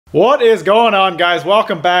What is going on, guys?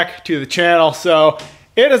 Welcome back to the channel. So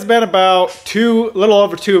it has been about little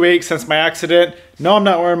over 2 weeks since my accident. No, I'm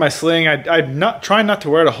not wearing my sling. I'm not trying not to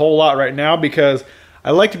wear it a whole lot right now because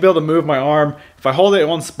I like to be able to move my arm. If I hold it in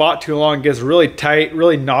one spot too long, it gets really tight,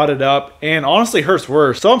 really knotted up, and honestly hurts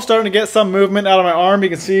worse. So I'm starting to get some movement out of my arm. You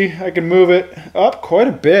can see I can move it up quite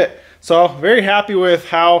a bit. So very happy with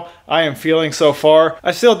how I am feeling so far.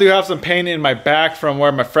 I still do have some pain in my back from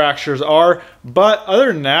where my fractures are, but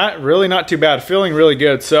other than that, really not too bad. Feeling really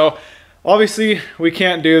good. So obviously we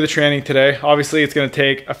can't do the training today. Obviously it's gonna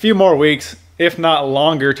take a few more weeks, if not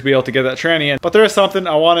longer, to be able to get that training in. But there is something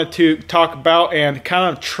I wanted to talk about and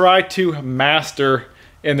kind of try to master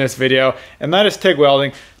in this video, and that is TIG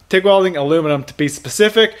welding. TIG welding aluminum, to be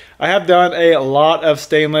specific. I have done a lot of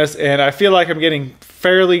stainless and I feel like I'm getting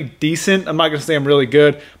fairly decent. I'm not gonna say I'm really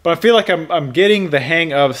good, but I feel like I'm getting the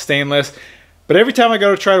hang of stainless. But every time I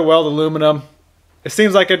go to try to weld aluminum, it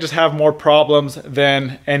seems like I just have more problems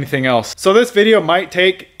than anything else. So this video might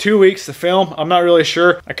take 2 weeks to film. I'm not really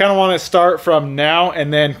sure. I kind of want to start from now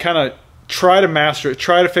and then kind of try to master it,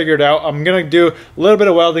 try to figure it out. I'm gonna do a little bit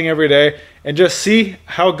of welding every day and just see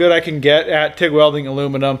how good I can get at TIG welding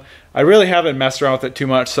aluminum. I really haven't messed around with it too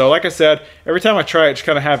much. So like I said, every time I try it, I just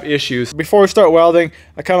kind of have issues. Before we start welding,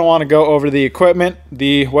 I kind of want to go over the equipment,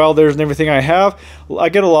 the welders and everything I have. I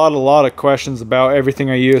get a lot of questions about everything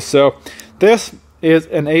I use. So this is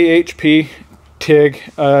an AHP TIG.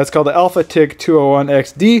 It's called the Alpha TIG 201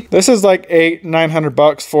 XD. This is like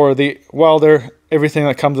 $900 for the welder, everything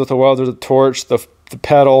that comes with the welder, the torch, the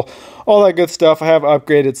pedal, all that good stuff. I have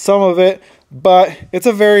upgraded some of it, but it's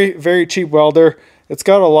a very cheap welder. It's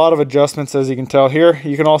got a lot of adjustments, as you can tell here.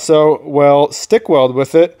 You can also stick weld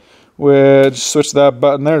with it, which switch that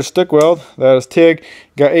button there to stick weld. That is TIG. You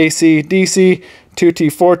got AC, DC, 2T,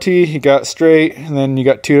 4T, you got straight, and then you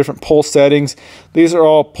got 2 different pulse settings. These are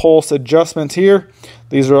all pulse adjustments here.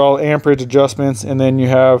 These are all amperage adjustments, and then you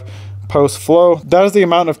have post flow. That is the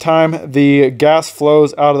amount of time the gas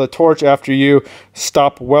flows out of the torch after you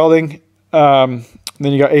stop welding.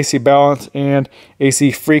 Then you got AC balance and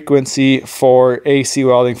AC frequency for AC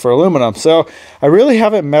welding for aluminum. So I really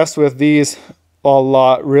haven't messed with these a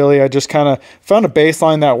lot, really. I just kind of found a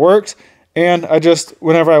baseline that works, and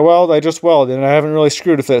whenever I weld, I just weld, and I haven't really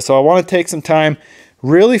screwed with it. So I want to take some time,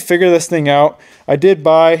 really figure this thing out. I did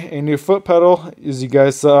buy a new foot pedal, as you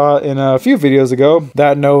guys saw in a few videos ago,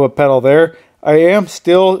 that Nova pedal there. I am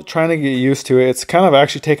still trying to get used to it. It's kind of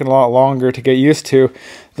actually taken a lot longer to get used to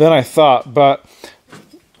than I thought, but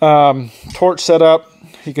torch setup,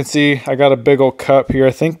 you can see I got a big old cup here.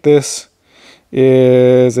 I think this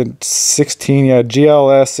is a 16, yeah,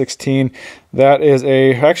 GLS 16. That is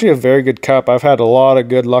actually a very good cup. I've had a lot of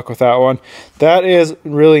good luck with that one. That is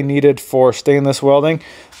really needed for stainless welding.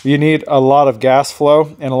 You need a lot of gas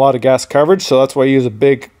flow and a lot of gas coverage, so that's why I use a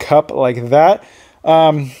big cup like that.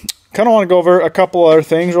 Kind of want to go over a couple other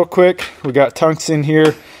things real quick. We got tungsten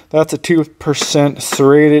here. That's a 2%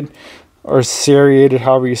 serrated or serrated,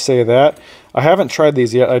 however you say that. I haven't tried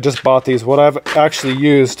these yet. I just bought these. What I've actually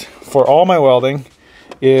used for all my welding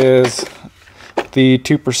is the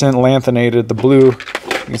 2% lanthanated, the blue.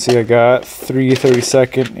 You can see I got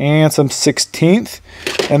 3/32 and some 16th.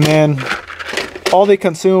 And then all the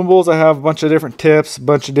consumables, I have a bunch of different tips, a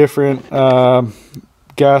bunch of different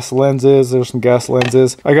gas lenses. There's some gas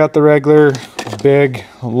lenses. I got the regular big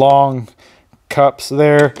long cups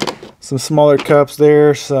there, some smaller cups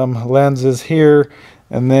there, some lenses here,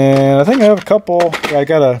 and then I think I have a couple. I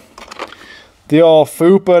got the old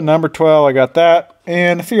FUPA number 12. I got that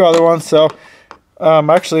and a few other ones. So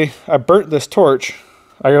actually I burnt this torch.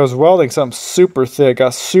 I was welding something super thick,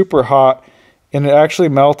 got super hot, and it actually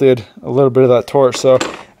melted a little bit of that torch. So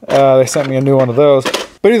they sent me a new one of those.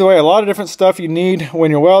 But either way, a lot of different stuff you need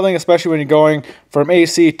when you're welding, especially when you're going from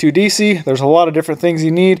AC to DC. There's a lot of different things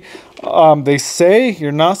you need. They say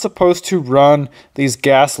you're not supposed to run these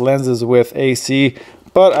gas lenses with AC,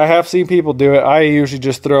 but I have seen people do it. I usually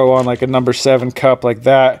just throw on like a number 7 cup like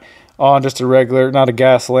that on just a regular, not a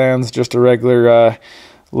gas lens, just a regular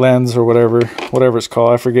lens or whatever it's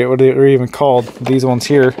called. I forget what they're even called. These ones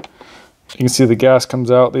here. You can see the gas comes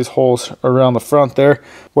out these holes around the front there,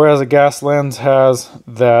 whereas a gas lens has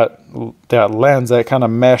that lens, that kind of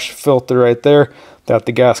mesh filter right there that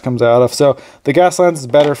the gas comes out of. So the gas lens is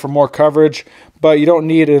better for more coverage, but you don't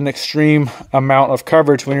need an extreme amount of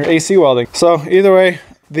coverage when you're AC welding. So either way,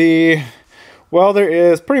 the welder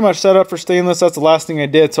is pretty much set up for stainless. That's the last thing I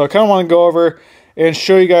did. So I kind of want to go over and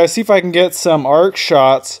show you guys, see if I can get some arc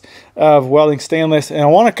shots of welding stainless. And I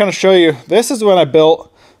want to kind of show you, this is when I built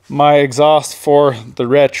my exhaust for the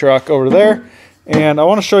red truck over there. And I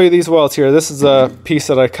want to show you these welds here. This is a piece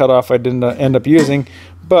that I cut off I didn't end up using,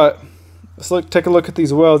 but let's take a look at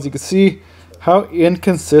these welds. You can see how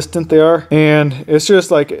inconsistent they are, and it's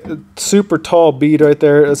just like a super tall bead right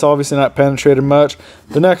there. It's obviously not penetrated much.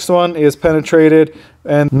 The next one is penetrated,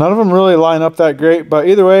 and none of them really line up that great, but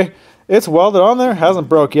either way, it's welded on there, hasn't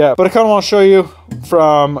broke yet. But I kind of want to show you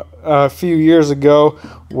from a few years ago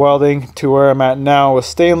welding to where I'm at now with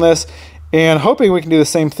stainless, and hoping we can do the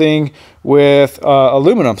same thing with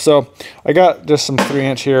aluminum. So I got just some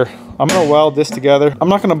 3-inch here. I'm going to weld this together. I'm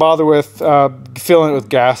not going to bother with filling it with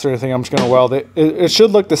gas or anything. I'm just going to weld it. It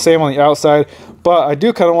should look the same on the outside, but I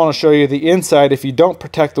do kind of want to show you the inside, if you don't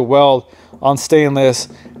protect the weld on stainless,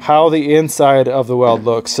 how the inside of the weld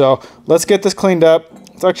looks. So let's get this cleaned up.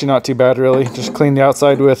 It's actually not too bad really. Just clean the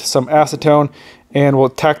outside with some acetone, and we'll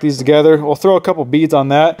tack these together. We'll throw a couple beads on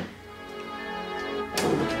that.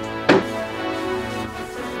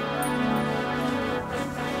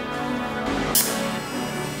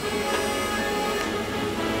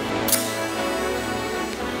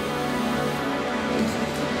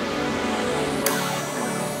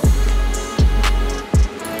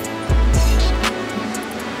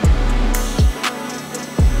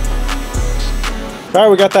 All right,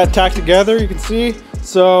 we got that tacked together, you can see.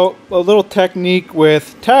 So a little technique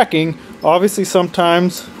with tacking, obviously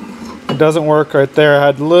sometimes it doesn't work right there. I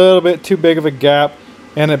had a little bit too big of a gap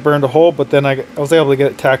and it burned a hole, but then I was able to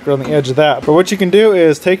get it tacked around the edge of that. But what you can do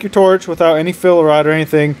is take your torch without any filler rod or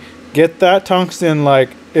anything, get that tungsten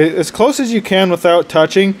like as close as you can without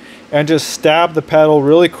touching, and just stab the pedal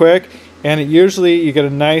really quick. And usually you get a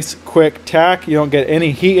nice quick tack, you don't get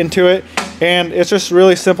any heat into it, and it's just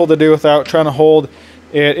really simple to do without trying to hold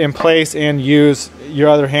it in place and use your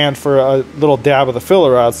other hand for a little dab of the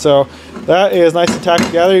filler rod. So that is nice and tacked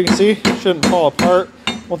together. You can see it shouldn't fall apart.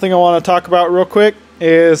 One thing I want to talk about real quick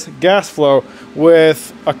is gas flow.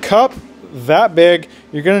 With a cup that big,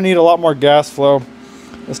 you're going to need a lot more gas flow.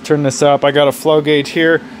 Let's turn this up. I got a flow gauge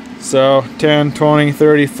here. So 10, 20,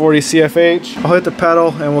 30, 40 CFH. I'll hit the pedal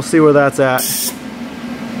and we'll see where that's at.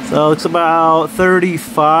 So it's about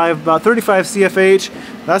 35 CFH.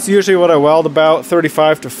 That's usually what I weld, about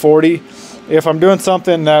 35 to 40. If I'm doing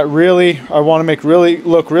something that really I want to make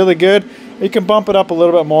look really good, you can bump it up a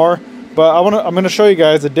little bit more. But I'm going to show you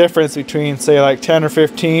guys the difference between say like 10 or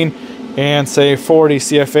 15 and say 40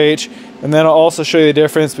 CFH. And then I'll also show you the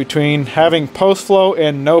difference between having post flow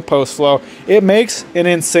and no post flow. It makes an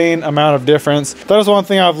insane amount of difference. That is one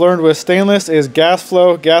thing I've learned with stainless, is gas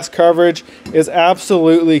flow, gas coverage is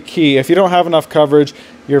absolutely key. If you don't have enough coverage,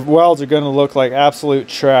 your welds are going to look like absolute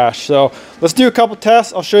trash. So let's do a couple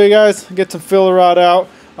tests. I'll show you guys, get some filler rod out.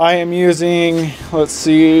 I am using, let's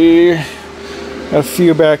see, a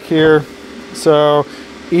few back here. So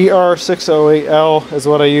ER608L is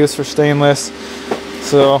what I use for stainless.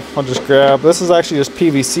 So I'll just grab, this is actually just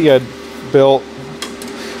PVC I built,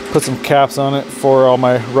 put some caps on it for all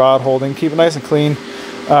my rod holding, keep it nice and clean.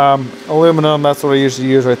 Aluminum, that's what I usually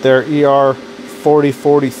use right there,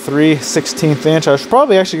 ER4043 16th inch. I should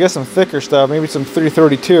probably actually get some thicker stuff, maybe some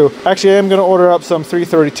 332. Actually, I am going to order up some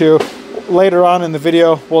 332. Later on in the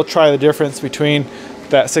video, we'll try the difference between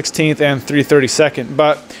that 16th and 332nd.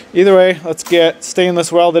 But either way, let's get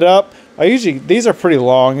stainless welded up. These are pretty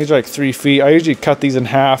long, these are like 3 feet. I usually cut these in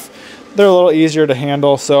half. They're a little easier to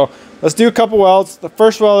handle. So let's do a couple welds. The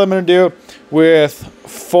first weld I'm going to do with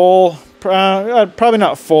full, probably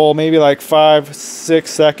not full, maybe like 5-6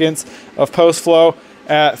 seconds of post flow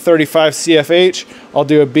at 35 CFH. I'll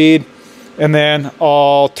do a bead, and then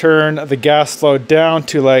I'll turn the gas flow down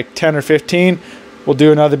to like 10 or 15. We'll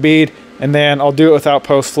do another bead, and then I'll do it without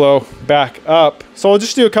post flow back up. So I'll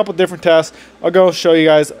just do a couple different tests. I'll go show you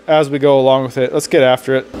guys as we go along with it. Let's get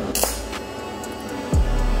after it.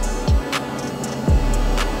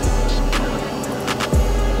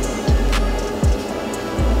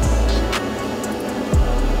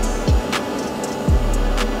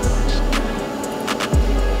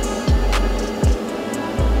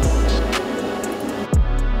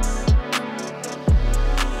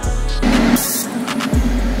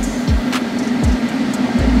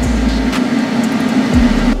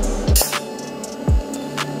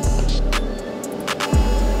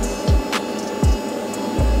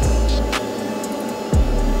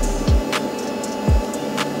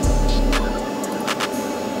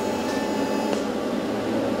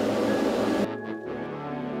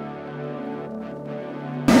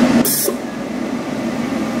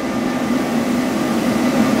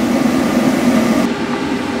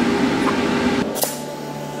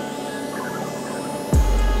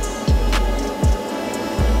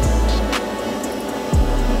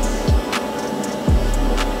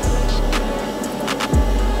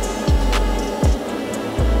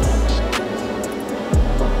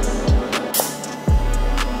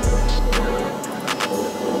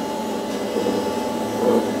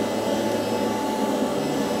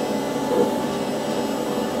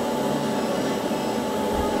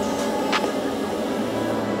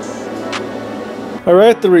 All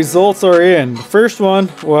right, the results are in. The first one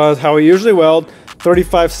was how we usually weld,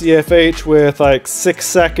 35 CFH with like 6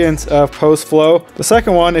 seconds of post flow. The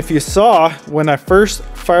second one, if you saw, when I first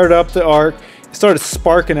fired up the arc, it started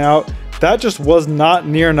sparking out. That just was not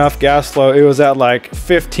near enough gas flow. It was at like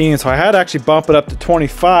 15, so I had to actually bump it up to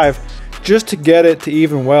 25 just to get it to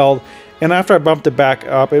even weld. And after I bumped it back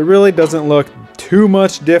up, it really doesn't look too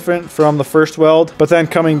much different from the first weld. But then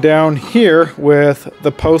coming down here with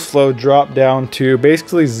the post flow drop down to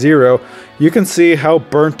basically 0, you can see how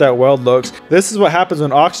burnt that weld looks. This is what happens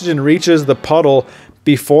when oxygen reaches the puddle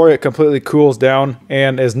before it completely cools down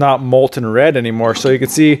and is not molten red anymore. So you can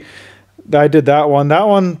see I did that one.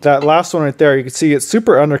 That last one right there, you can see it's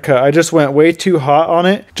super undercut. I just went way too hot on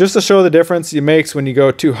it just to show the difference it makes when you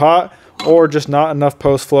go too hot or just not enough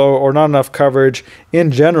post flow or not enough coverage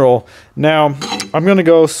in general. Now I'm gonna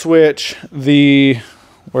go switch the,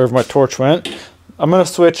 wherever my torch went, I'm gonna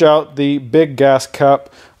switch out the big gas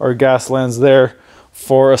cup or gas lens there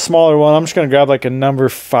for a smaller one. I'm just gonna grab like a number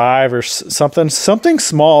 5 or something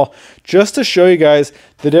small, just to show you guys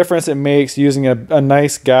the difference it makes using a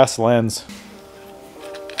nice gas lens.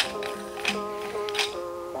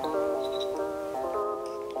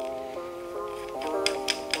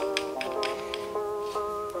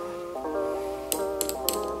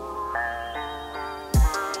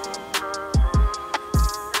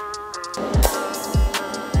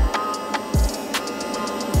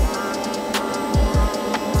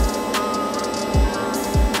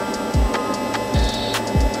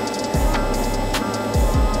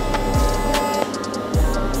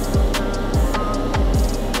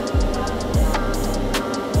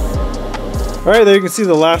 All right, there you can see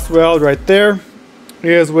the last weld right there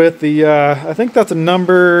is with the, I think that's a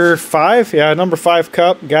number 5. Yeah, number 5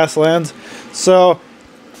 cup gas lens. So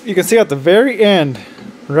you can see at the very end,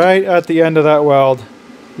 right at the end of that weld,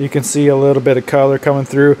 you can see a little bit of color coming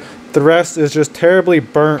through. The rest is just terribly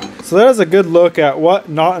burnt. So that is a good look at what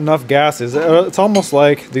not enough gas is. It's almost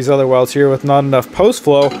like these other welds here with not enough post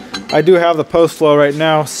flow. I do have the post flow right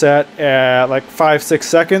now set at like 5-6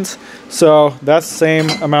 seconds. So that's the same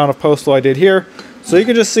amount of post flow I did here. So you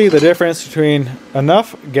can just see the difference between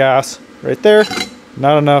enough gas right there,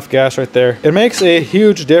 not enough gas right there. It makes a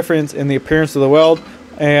huge difference in the appearance of the weld,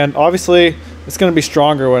 and obviously it's going to be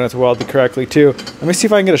stronger when it's welded correctly too. Let me see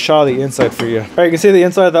if I can get a shot of the inside for you. All right, you can see the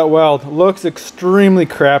inside of that weld looks extremely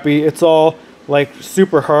crappy. It's all like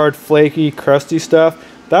super hard, flaky, crusty stuff.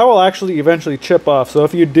 That will actually eventually chip off. So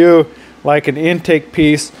if you do like an intake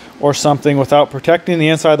piece or something without protecting the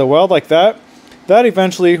inside of the weld like that, that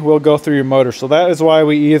eventually will go through your motor. So that is why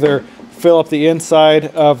we either fill up the inside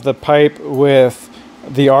of the pipe with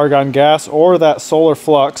the argon gas or that solar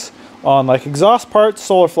flux. On like exhaust parts,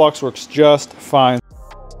 solar flux works just fine.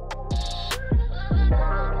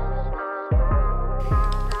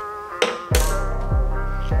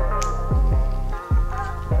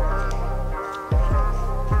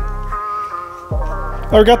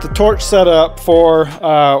 I got the torch set up for,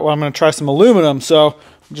 well, I'm going to try some aluminum. So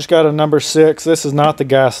just got a number 6. This is not the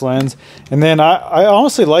gas lens. And then I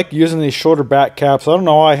honestly like using these shorter back caps. I don't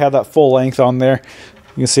know why I had that full length on there.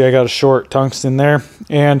 You can see I got a short tungsten there.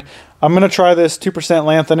 And I'm going to try this 2%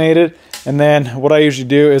 lanthanated. And then what I usually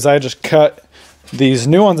do is I just cut these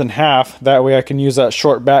new ones in half. That way I can use that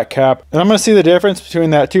short back cap. And I'm going to see the difference between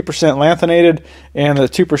that 2% lanthanated and the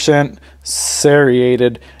 2%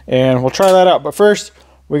 serrated. And we'll try that out. But first,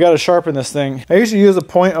 we got to sharpen this thing. I usually use a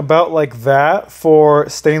point about like that for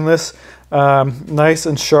stainless, nice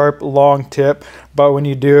and sharp, long tip. But when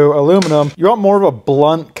you do aluminum, you want more of a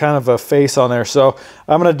blunt kind of a face on there. So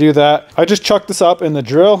I'm going to do that. I just chuck this up in the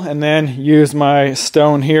drill and then use my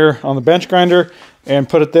stone here on the bench grinder and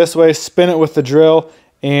put it this way, spin it with the drill,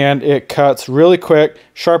 and it cuts really quick,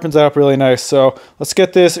 sharpens it up really nice. So let's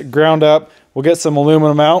get this ground up. We'll get some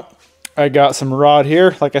aluminum out. I got some rod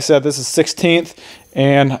here. Like I said, this is 16th,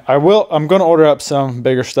 and I'm going to order up some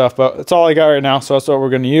bigger stuff, but that's all I got right now, so that's what we're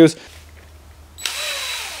going to use.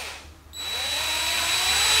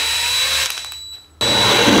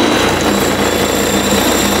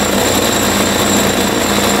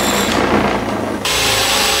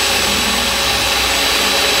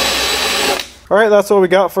 All right, that's what we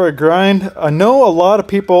got for a grind. I know a lot of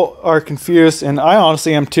people are confused, and I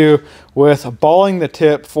honestly am too, with balling the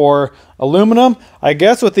tip for aluminum. I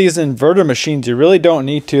guess with these inverter machines, you really don't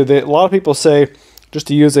need to. A lot of people say just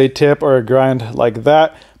to use a tip or a grind like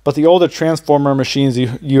that, but the older transformer machines, you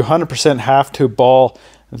 100% have to ball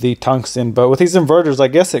the tungsten. But with these inverters, I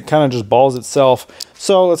guess it kind of just balls itself.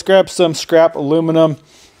 So let's grab some scrap aluminum.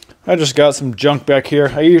 I just got some junk back here.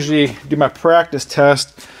 I usually do my practice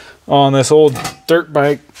test on this old dirt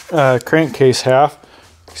bike crankcase half.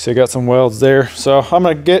 So I got some welds there. So I'm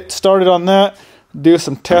gonna get started on that, do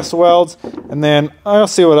some test welds, and then I'll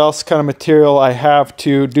see what else kind of material I have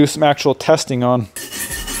to do some actual testing on.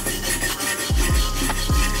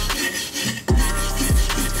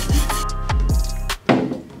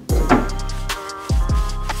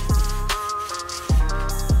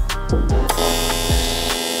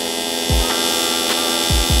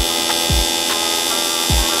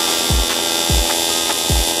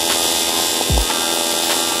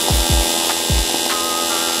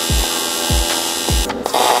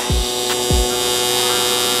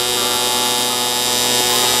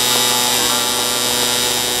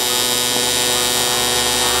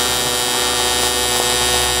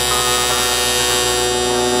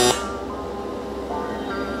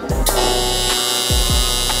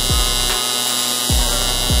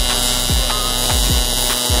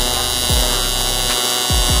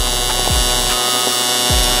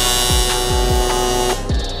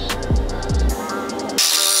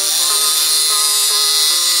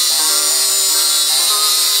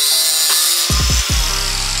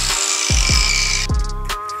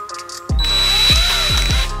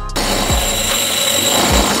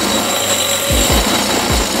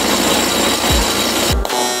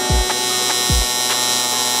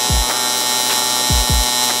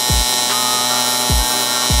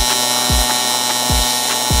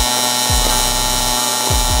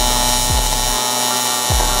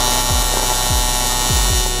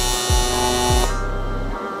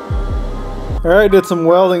 Alright, did some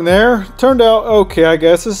welding there. Turned out okay, I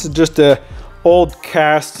guess. This is just a old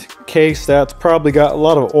cast case that's probably got a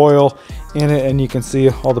lot of oil in it, and you can see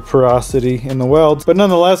all the porosity in the welds. But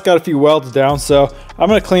nonetheless, got a few welds down, so I'm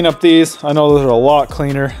going to clean up these. I know those are a lot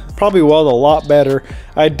cleaner. Probably weld a lot better.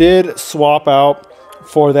 I did swap out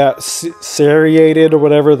for that serrated or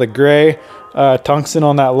whatever, the gray tungsten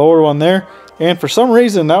on that lower one there. And for some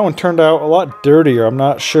reason, that one turned out a lot dirtier. I'm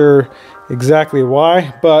not sure exactly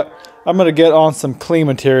why, but I'm going to get on some clean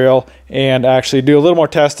material and actually do a little more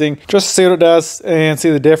testing just to see what it does and see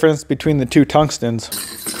the difference between the two tungstens.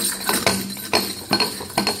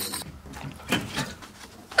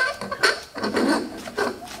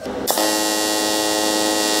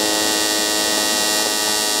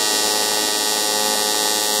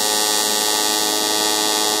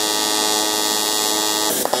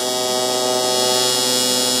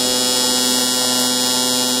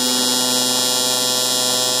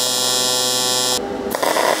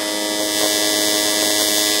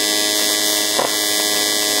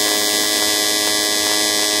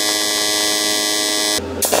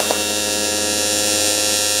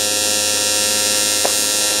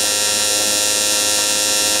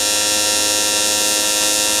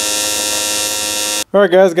 Alright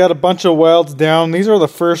guys, got a bunch of welds down. These are the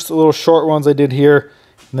first little short ones I did here.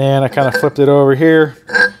 And then I kind of flipped it over here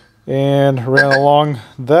and ran along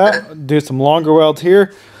that. Did some longer welds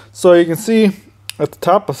here. So you can see at the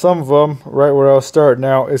top of some of them, right where I'll start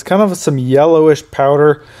now, is kind of some yellowish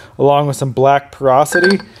powder along with some black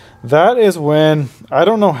porosity. That is when, I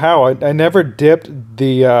don't know how, I never dipped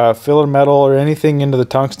the filler metal or anything into the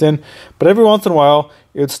tungsten. But every once in a while,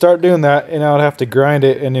 it would start doing that and I would have to grind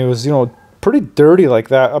it, and it was, you know, pretty dirty like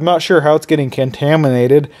that. I'm not sure how it's getting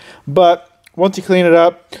contaminated, but once you clean it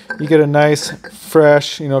up, you get a nice,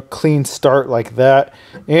 fresh, you know, clean start like that.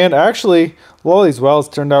 And actually, a lot of these welds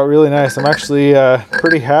turned out really nice. I'm actually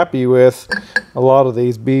pretty happy with a lot of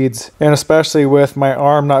these beads, and especially with my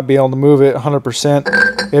arm not being able to move it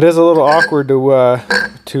 100%. It is a little awkward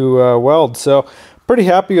to weld, so pretty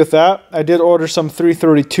happy with that. I did order some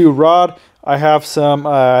 332 rod. I have some,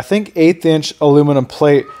 I think 1/8 inch aluminum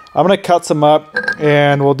plate. I'm going to cut some up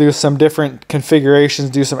and we'll do some different configurations,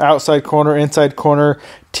 do some outside corner, inside corner,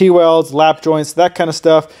 T-welds, lap joints, that kind of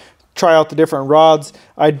stuff. Try out the different rods.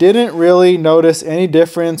 I didn't really notice any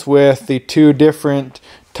difference with the two different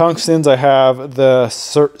tungstens. I have the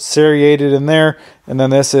serrated in there, and then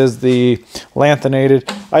this is the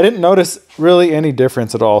lanthanated. I didn't notice really any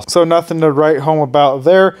difference at all. So nothing to write home about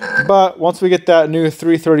there. But once we get that new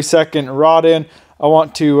 3/32 rod in, I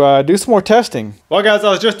want to do some more testing. Well guys,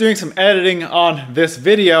 I was just doing some editing on this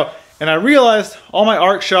video, and I realized all my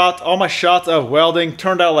arc shots, all my shots of welding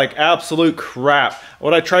turned out like absolute crap.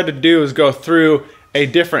 What I tried to do is go through a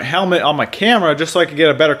different helmet on my camera just so I could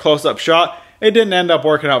get a better close-up shot. It didn't end up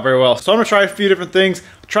working out very well. So I'm gonna try a few different things,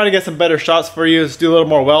 try to get some better shots for you, let's do a little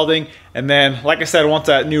more welding, and then, like I said, once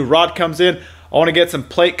that new rod comes in, I want to get some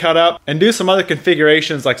plate cut up and do some other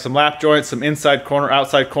configurations like some lap joints, some inside corner,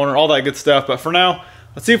 outside corner, all that good stuff. But for now,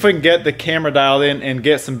 let's see if we can get the camera dialed in and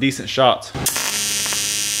get some decent shots.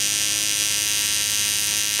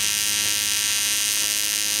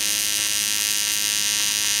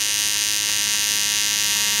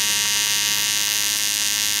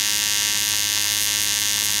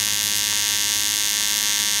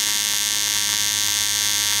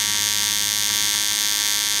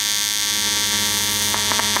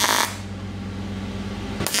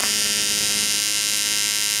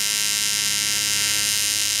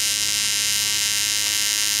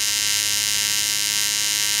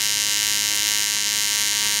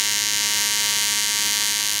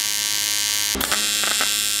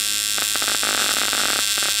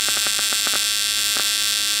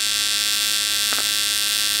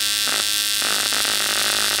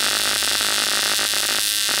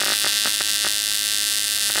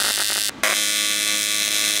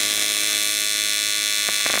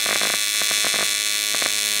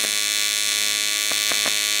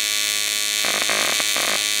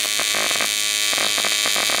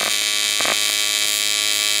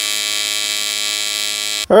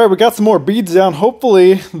 All right, we got some more beads down.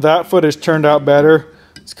 Hopefully that footage turned out better.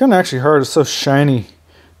 It's kind of actually hard. It's so shiny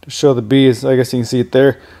to show the beads. I guess you can see it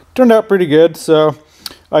there. Turned out pretty good. So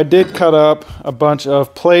I did cut up a bunch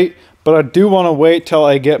of plate, but I do want to wait till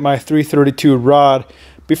I get my 332 rod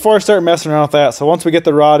before I start messing around with that. So once we get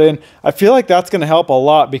the rod in, I feel like that's going to help a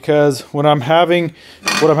lot, because what I'm having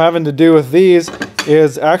to do with these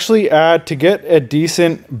is actually add, to get a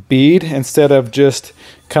decent bead instead of just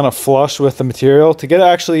kind of flush with the material, to get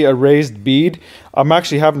actually a raised bead, I'm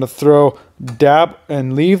actually having to dab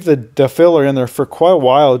and leave the filler in there for quite a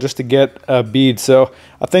while just to get a bead. So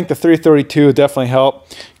I think the 332 would definitely help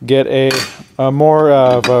get a more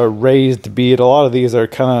of a raised bead. A lot of these are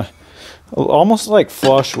kind of almost like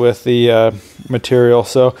flush with the material,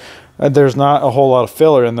 so there's not a whole lot of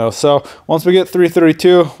filler in those. So once we get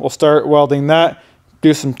 332, we'll start welding that,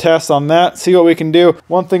 do some tests on that, see what we can do.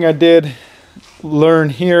 One thing I did learn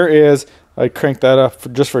here is, I cranked that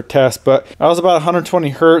up just for test, but I was about 120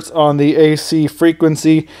 hertz on the AC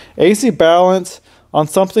frequency. AC balance on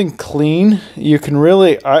something clean, you can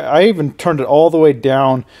really, I even turned it all the way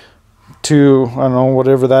down to, I don't know,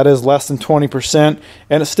 whatever that is, less than 20%,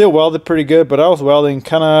 and it still welded pretty good. But I was welding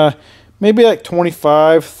kind of maybe like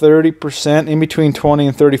 25-30%, in between 20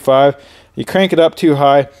 and 35. You crank it up too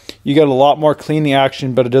high, you get a lot more cleaning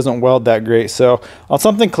action, but it doesn't weld that great. So on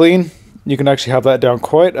something clean, you can actually have that down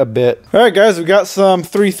quite a bit. All right, guys, we got some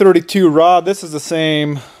 332 rod. This is the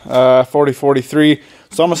same 4043.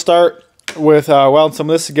 So I'm gonna start with welding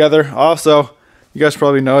some of this together. Also, you guys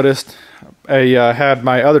probably noticed I had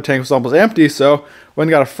my other tank was almost empty, so went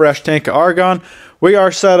and got a fresh tank of argon. We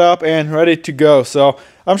are set up and ready to go. So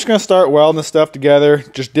I'm just gonna start welding this stuff together,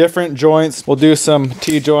 just different joints. We'll do some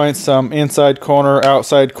T-joints, some inside corner,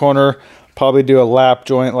 outside corner, probably do a lap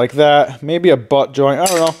joint like that, maybe a butt joint, I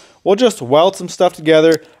don't know. We'll just weld some stuff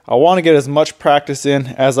together. I want to get as much practice in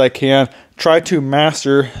as I can, try to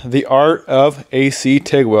master the art of AC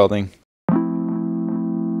TIG welding.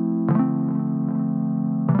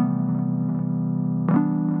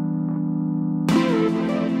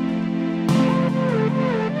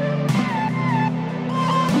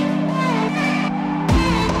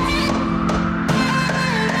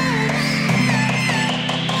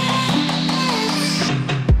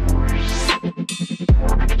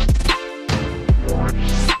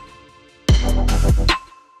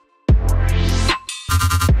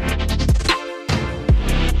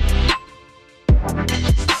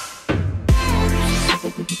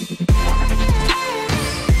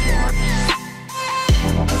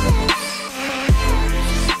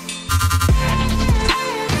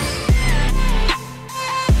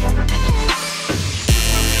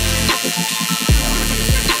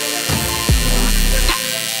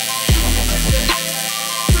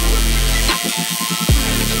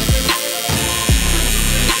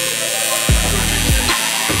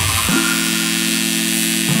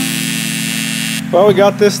 Well, we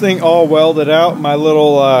got this thing all welded out, my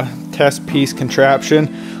little test piece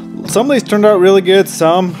contraption. Some of these turned out really good,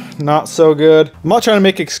 some not so good. I'm not trying to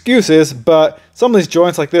make excuses, but some of these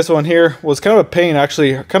joints like this one here was kind of a pain.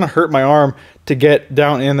 Actually kind of hurt my arm to get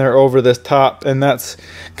down in there over this top, and that's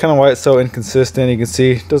kind of why it's so inconsistent. You can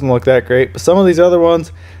see it doesn't look that great, but some of these other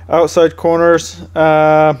ones, outside corners,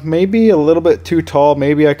 maybe a little bit too tall.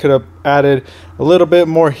 Maybe I could have added a little bit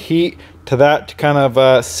more heat to that to kind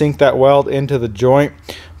of sink that weld into the joint.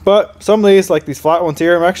 But some of these, like these flat ones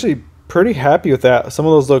here, I'm actually pretty happy with that. Some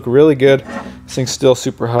of those look really good. This thing's still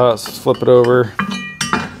super hot, so let's flip it over.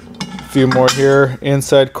 A few more here,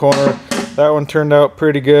 inside corner. That one turned out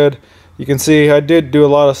pretty good. You can see I did do a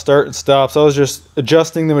lot of start and stops. I was just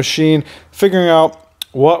adjusting the machine, figuring out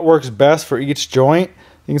what works best for each joint.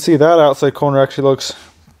 You can see that outside corner actually looks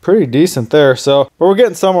pretty decent there. So we're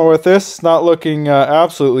getting somewhere with this. It's not looking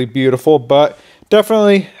absolutely beautiful, but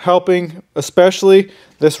definitely helping, especially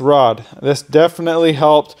this rod. This definitely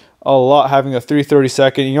helped a lot, having a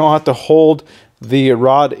 3/32. You don't have to hold the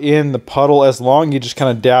rod in the puddle as long. You just kind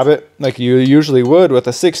of dab it like you usually would with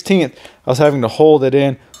a 16th. I was having to hold it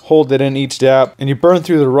in each dab, and you burn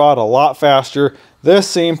through the rod a lot faster. This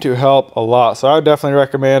seemed to help a lot, so I would definitely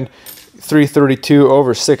recommend 3/32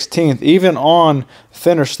 over 16th, even on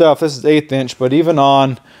thinner stuff. This is 1/8 inch, but even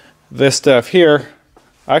on this stuff here,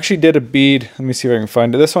 I actually did a bead. Let me see if I can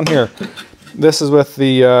find it. This one here, this is with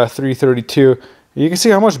the 3/32. You can see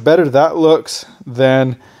how much better that looks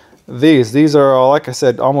than these. These are all, like I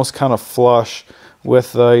said, almost kind of flush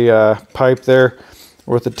with the pipe there,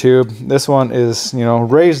 with the tube. This one is, you know,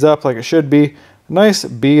 raised up like it should be. Nice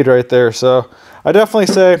bead right there. So I definitely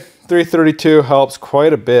say 3/32 helps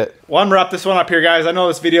quite a bit. Well, I'm gonna wrap this one up here, guys. I know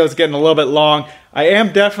this video is getting a little bit long. I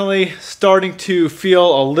am definitely starting to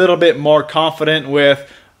feel a little bit more confident with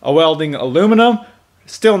welding aluminum.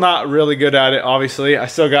 Still not really good at it, obviously. I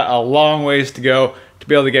still got a long ways to go to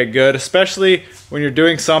be able to get good, especially when you're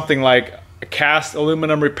doing something like a cast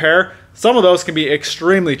aluminum repair. Some of those can be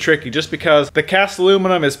extremely tricky just because the cast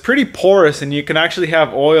aluminum is pretty porous and you can actually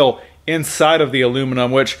have oil inside of the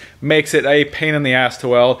aluminum, which makes it a pain in the ass to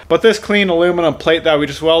weld. But this clean aluminum plate that we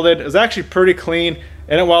just welded is actually pretty clean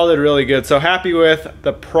and it welded really good. So happy with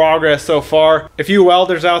the progress so far. If you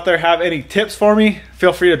welders out there have any tips for me,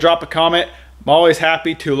 feel free to drop a comment. I'm always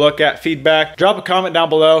happy to look at feedback. Drop a comment down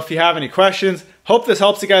below if you have any questions. Hope this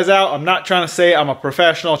helps you guys out. I'm not trying to say I'm a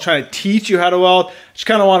professional, trying to teach you how to weld. Just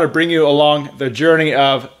kind of want to bring you along the journey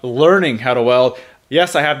of learning how to weld.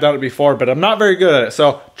 Yes, I have done it before, but I'm not very good at it.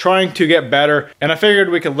 So trying to get better, and I figured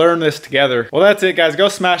we could learn this together. Well, that's it, guys. Go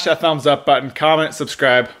smash that thumbs up button, comment,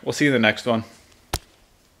 subscribe. We'll see you in the next one.